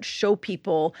don't show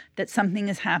people that something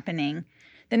is happening,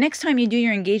 the next time you do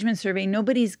your engagement survey,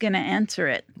 nobody's going to answer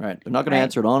it. Right. They're not going to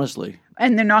answer it honestly.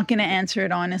 And they're not going to answer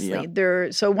it honestly.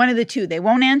 Yeah. So one of the two, they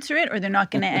won't answer it or they're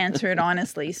not going to answer it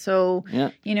honestly. So,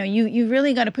 you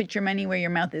really got to put your money where your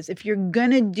mouth is. If you're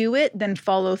going to do it, then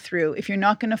follow through. If you're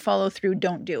not going to follow through,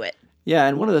 don't do it. Yeah,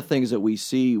 and one of the things that we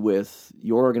see with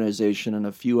your organization and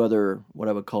a few other what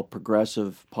I would call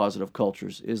progressive positive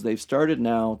cultures is they've started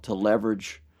now to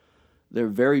leverage their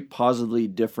very positively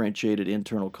differentiated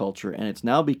internal culture, and it's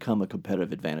now become a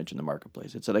competitive advantage in the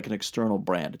marketplace. It's like an external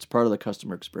brand. It's part of the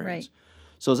customer experience. Right.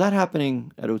 So is that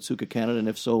happening at Otsuka Canada? And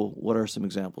if so, what are some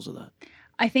examples of that?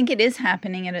 I think it is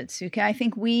happening at Otsuka. I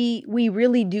think we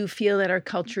really do feel that our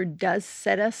culture does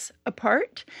set us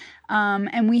apart.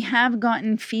 And we have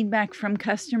gotten feedback from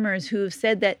customers who have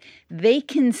said that they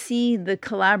can see the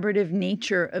collaborative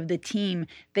nature of the team.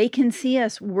 They can see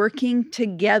us working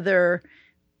together,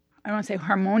 I don't want to say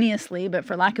harmoniously, but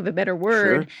for lack of a better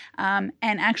word, and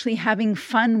actually having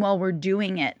fun while we're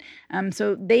doing it.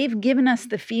 So they've given us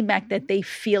the feedback that they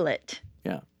feel it.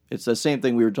 Yeah. It's the same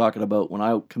thing we were talking about when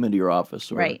I come into your office,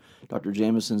 or right. Dr.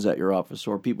 Jameson's at your office,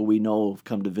 or people we know have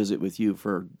come to visit with you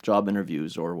for job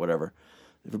interviews or whatever.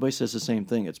 Everybody says the same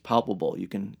thing. It's palpable. You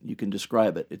can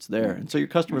describe it. It's there. And so your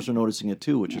customers are noticing it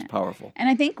too, which is powerful. And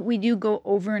I think we do go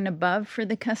over and above for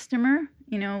the customer.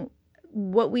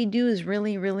 What we do is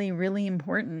really, really, really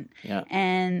important. Yeah.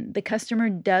 And the customer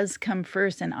does come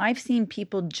first. And I've seen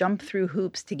people jump through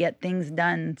hoops to get things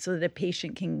done so that a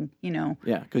patient can,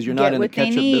 Yeah, because you're not in the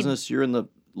ketchup business. You're in the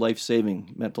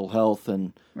life-saving mental health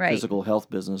and physical health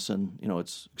business. And,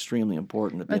 it's extremely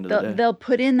important at the end of the day. They'll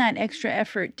put in that extra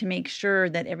effort to make sure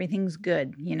that everything's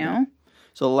good, Yeah.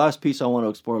 So the last piece I want to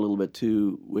explore a little bit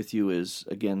too with you is,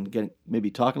 again, maybe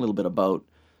talking a little bit about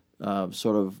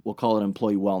we'll call it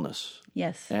employee wellness.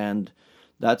 Yes. And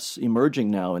that's emerging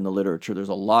now in the literature. There's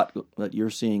a lot that you're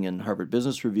seeing in Harvard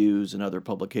Business Reviews and other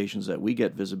publications that we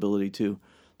get visibility to.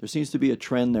 There seems to be a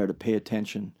trend there to pay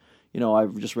attention.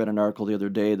 I've just read an article the other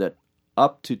day that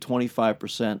up to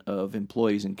 25% of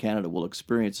employees in Canada will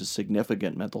experience a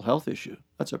significant mental health issue.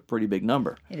 That's a pretty big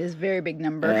number. It is a very big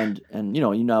number. And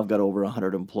you now have got over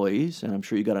 100 employees, and I'm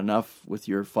sure you got enough with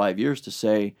your 5 years to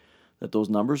say that those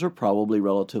numbers are probably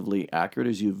relatively accurate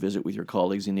as you visit with your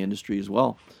colleagues in the industry as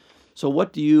well. So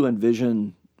what do you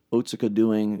envision Otsuka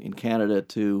doing in Canada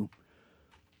to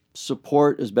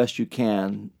support as best you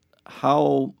can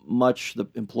how much the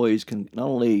employees can not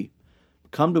only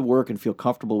come to work and feel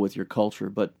comfortable with your culture,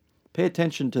 but pay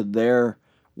attention to their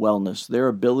wellness, their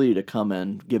ability to come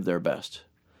and give their best?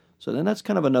 So then that's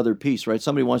kind of another piece, right?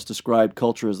 Somebody once described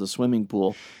culture as the swimming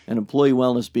pool and employee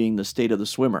wellness being the state of the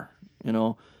swimmer,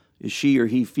 Is she or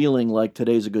he feeling like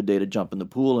today's a good day to jump in the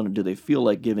pool, and do they feel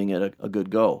like giving it a good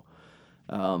go?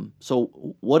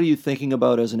 So what are you thinking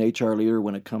about as an HR leader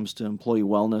when it comes to employee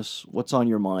wellness? What's on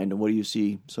your mind, and what do you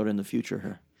see sort of in the future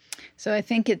here? So I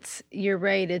think you're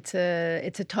right. It's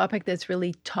a topic that's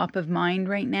really top of mind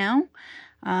right now,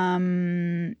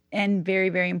 and very,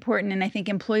 very important. And I think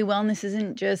employee wellness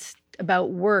isn't just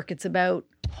about work. It's about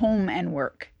home and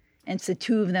work. It's the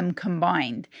two of them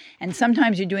combined. And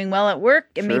sometimes you're doing well at work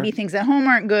and maybe things at home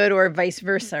aren't good, or vice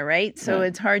versa, right? So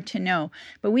it's hard to know.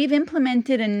 But we've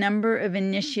implemented a number of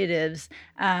initiatives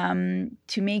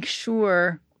to make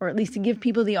sure, or at least to give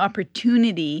people the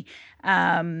opportunity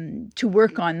to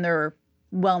work on their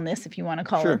wellness, if you want to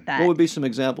call it that. What would be some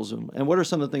examples of them? And what are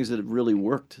some of the things that have really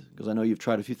worked? Because I know you've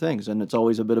tried a few things, and it's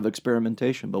always a bit of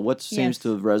experimentation. But what seems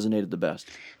to have resonated the best?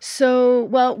 So,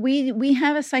 we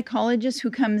have a psychologist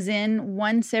who comes in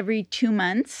once every 2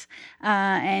 months,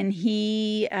 and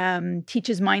he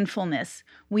teaches mindfulness.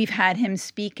 We've had him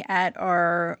speak at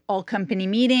our all-company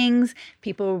meetings.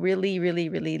 People really, really,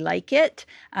 really like it.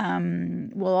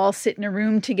 We'll all sit in a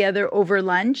room together over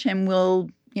lunch, and we'll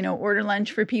order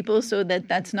lunch for people so that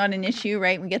that's not an issue,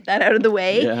 right? We get that out of the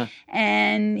way. Yeah.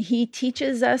 And he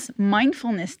teaches us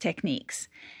mindfulness techniques.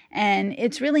 And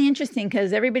it's really interesting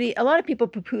because a lot of people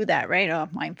poo-poo that, right? Oh,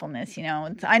 mindfulness,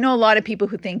 I know a lot of people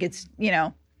who think it's,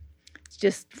 it's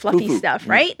just fluffy stuff,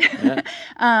 right? Yeah.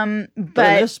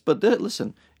 But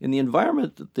listen, in the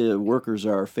environment that the workers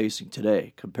are facing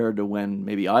today compared to when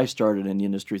maybe I started in the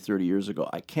industry 30 years ago,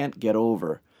 I can't get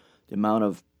over the amount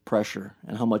of pressure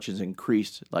and how much has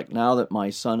increased. Like now that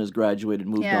my son has graduated,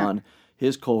 moved on,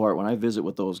 his cohort, when I visit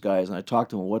with those guys and I talk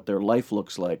to them what their life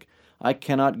looks like, I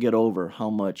cannot get over how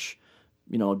much,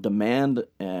 demand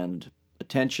and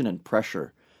attention and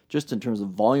pressure, just in terms of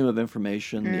volume of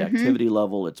information, the activity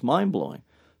level, it's mind-blowing.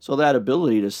 So that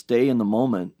ability to stay in the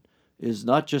moment is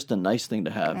not just a nice thing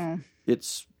to have.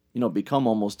 It's become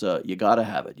almost you got to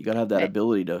have it. You got to have that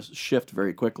ability to shift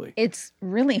very quickly. It's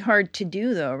really hard to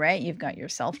do though, right? You've got your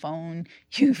cell phone,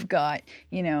 you've got,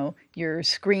 your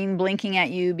screen blinking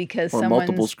at you because or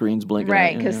multiple screens blinking right,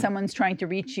 at you. because someone's trying to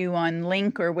reach you on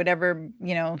Link or whatever,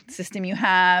 system you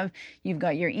have. You've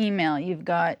got your email, you've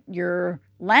got your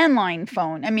landline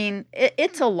phone. I mean,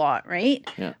 it's a lot, right?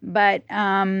 Yeah. But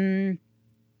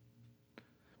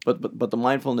But the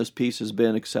mindfulness piece has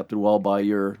been accepted well by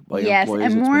your yes,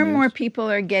 employees. and more people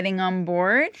are getting on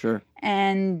board. Sure.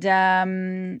 And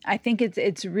I think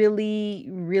it's really,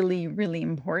 really, really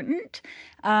important.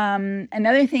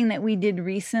 Another thing that we did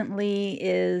recently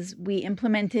is we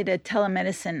implemented a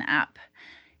telemedicine app.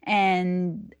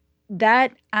 And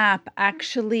that app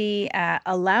actually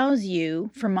allows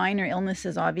you, for minor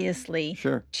illnesses obviously,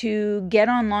 Sure. to get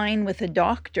online with a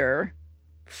doctor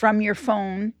from your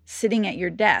phone sitting at your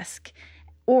desk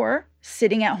or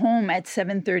sitting at home at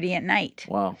 7:30 at night.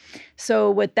 Wow.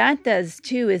 So what that does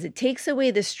too is it takes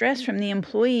away the stress from the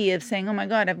employee of saying, oh my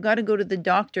God, I've got to go to the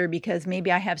doctor because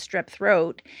maybe I have strep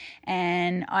throat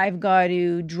and I've got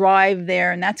to drive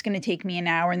there and that's going to take me an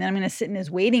hour and then I'm going to sit in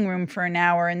his waiting room for an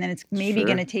hour and then it's maybe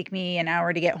going to take me an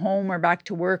hour to get home or back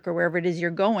to work or wherever it is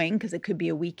you're going because it could be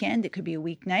a weekend, it could be a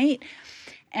weeknight.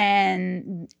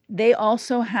 And they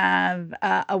also have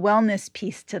a wellness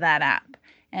piece to that app.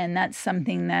 And that's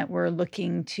something that we're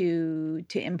looking to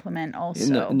implement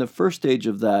also. In the first stage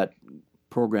of that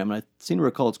program, and I seem to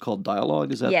recall it's called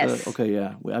Dialogue. Is that yes. Okay,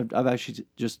 yeah. I've actually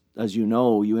just, as you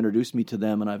know, you introduced me to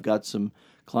them, and I've got some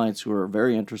clients who are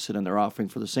very interested in their offering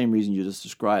for the same reason you just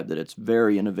described, that it's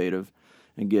very innovative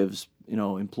and gives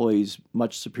employees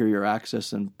much superior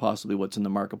access than possibly what's in the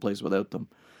marketplace without them.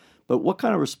 But what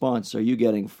kind of response are you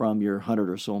getting from your 100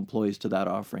 or so employees to that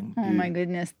offering? Oh my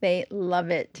goodness, they love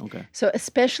it. Okay. So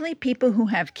especially people who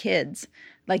have kids,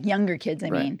 like younger kids,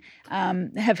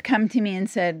 have come to me and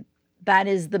said, that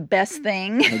is the best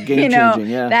thing. Game changing,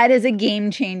 yeah. That is a game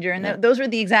changer. And those were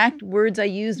the exact words I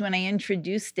used when I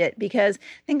introduced it. Because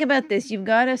think about this, you've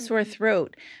got a sore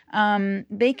throat.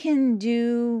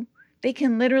 They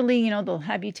can literally, they'll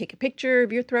have you take a picture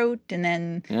of your throat and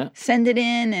then send it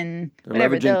in and They're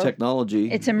whatever. Leveraging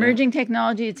technology. It's emerging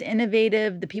technology. It's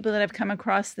innovative. The people that have come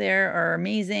across there are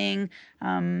amazing.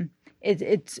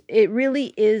 It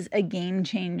really is a game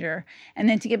changer. And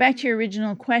then to get back to your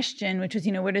original question, which was,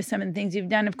 what are some of the things you've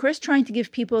done? Of course, trying to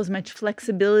give people as much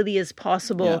flexibility as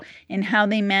possible in how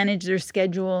they manage their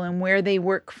schedule and where they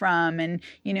work from. And,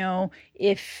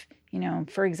 if...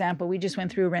 for example, we just went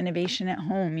through a renovation at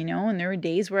home, and there were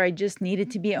days where I just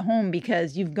needed to be at home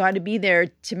because you've got to be there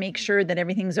to make sure that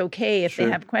everything's okay if they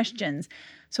have questions.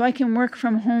 So I can work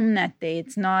from home that day.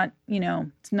 It's not,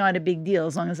 it's not a big deal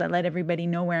as long as I let everybody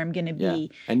know where I'm going to be.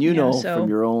 And from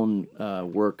your own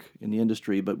work in the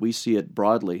industry, but we see it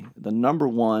broadly. The number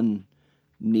one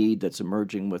need that's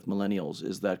emerging with millennials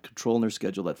is that control in their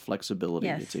schedule, that flexibility.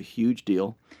 Yes. It's a huge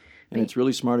deal. And it's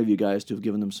really smart of you guys to have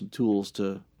given them some tools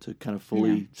to kind of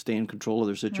fully stay in control of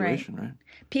their situation, right?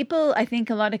 People, I think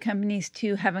a lot of companies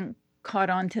too haven't caught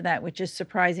on to that, which is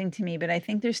surprising to me. But I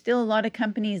think there's still a lot of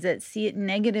companies that see it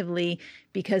negatively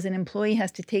because an employee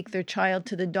has to take their child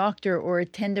to the doctor or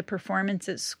attend a performance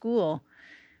at school.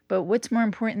 But what's more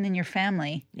important than your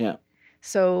family? Yeah.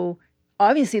 So...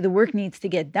 obviously, the work needs to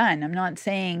get done. I'm not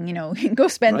saying, go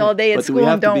spend all day at school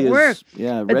and don't work.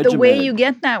 But the way you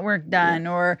get that work done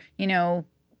or,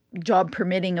 job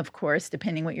permitting, of course,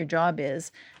 depending what your job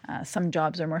is. Some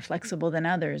jobs are more flexible than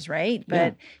others, right?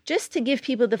 But just to give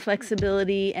people the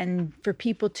flexibility and for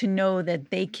people to know that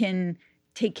they can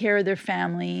take care of their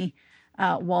family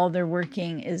while they're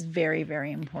working is very,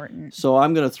 very important. So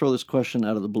I'm going to throw this question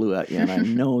out of the blue at you, and I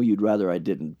know you'd rather I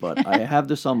didn't, but I have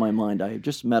this on my mind. I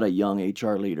just met a young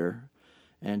HR leader,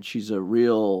 and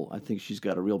I think she's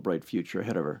got a real bright future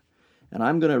ahead of her. And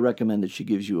I'm going to recommend that she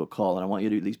gives you a call, and I want you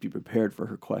to at least be prepared for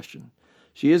her question.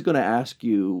 She is going to ask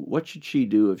you, what should she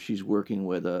do if she's working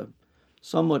with a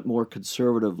somewhat more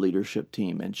conservative leadership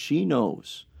team, and she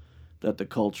knows that the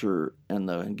culture and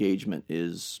the engagement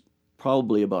is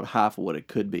probably about half of what it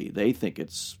could be. They think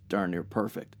it's darn near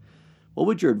perfect. What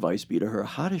would your advice be to her?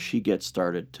 How does she get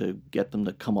started to get them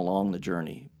to come along the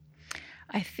journey?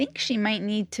 I think she might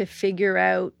need to figure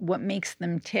out what makes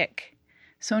them tick.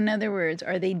 So in other words,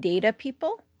 are they data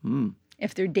people?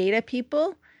 If they're data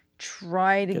people,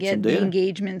 try to get the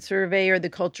engagement survey or the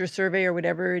culture survey or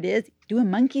whatever it is. Do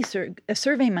a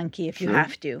survey monkey if you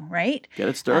have to, right? Get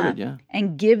it started,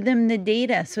 and give them the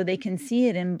data so they can see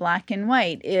it in black and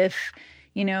white. If,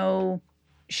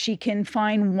 she can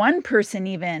find one person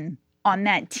even on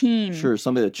that team. Sure,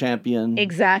 somebody to champion.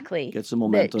 Exactly. Get some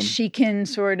momentum. That she can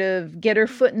sort of get her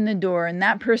foot in the door and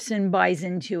that person buys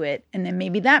into it. And then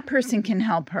maybe that person can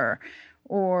help her.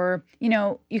 Or,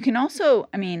 you can also,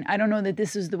 I don't know that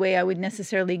this is the way I would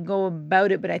necessarily go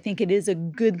about it, but I think it is a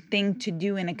good thing to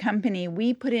do in a company.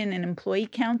 We put in an employee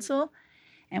council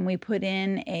and we put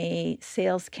in a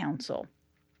sales council.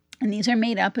 And these are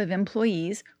made up of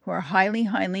employees who are highly,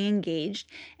 highly engaged.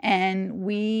 And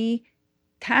we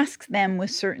task them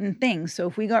with certain things. So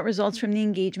if we got results from the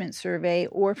engagement survey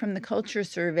or from the culture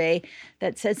survey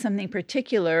that said something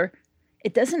particular,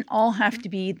 it doesn't all have to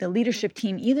be the leadership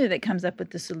team either that comes up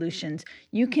with the solutions.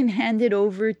 You can hand it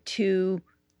over to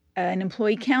an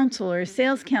employee council or a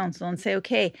sales council and say,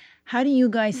 okay, how do you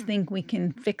guys think we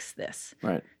can fix this?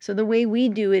 Right. So the way we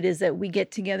do it is that we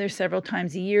get together several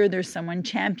times a year. There's someone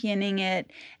championing it.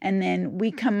 And then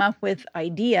we come up with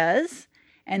ideas.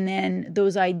 And then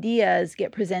those ideas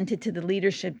get presented to the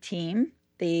leadership team.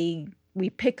 We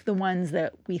pick the ones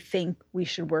that we think we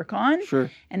should work on.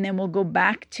 Sure. And then we'll go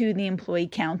back to the employee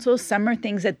council. Some are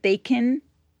things that they can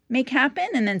make happen.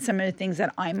 And then some are the things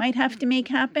that I might have to make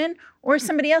happen or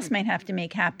somebody else might have to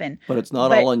make happen. But it's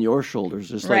not all on your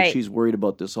shoulders. It's like she's worried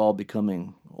about this all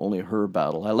becoming only her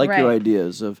battle. I like your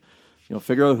ideas of,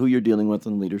 figure out who you're dealing with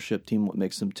in the leadership team, what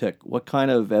makes them tick. What kind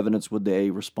of evidence would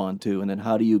they respond to? And then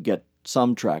how do you get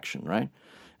some traction, right?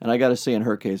 And I got to say, in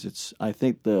her case, I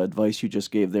think the advice you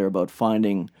just gave there about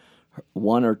finding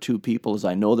one or two people, as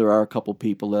I know there are a couple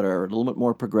people that are a little bit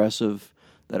more progressive,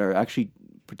 that are actually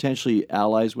potentially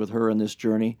allies with her in this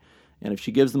journey. And if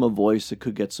she gives them a voice, it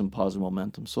could get some positive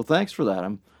momentum. So thanks for that.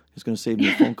 It's going to save me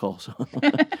a phone call. So.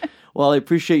 Well, I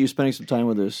appreciate you spending some time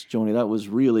with us, Joni. That was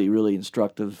really, really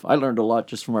instructive. I learned a lot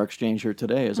just from our exchange here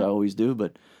today, as I always do,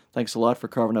 but thanks a lot for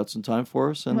carving out some time for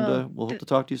us, and we'll hope to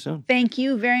talk to you soon. Thank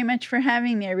you very much for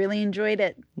having me. I really enjoyed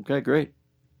it. Okay, great.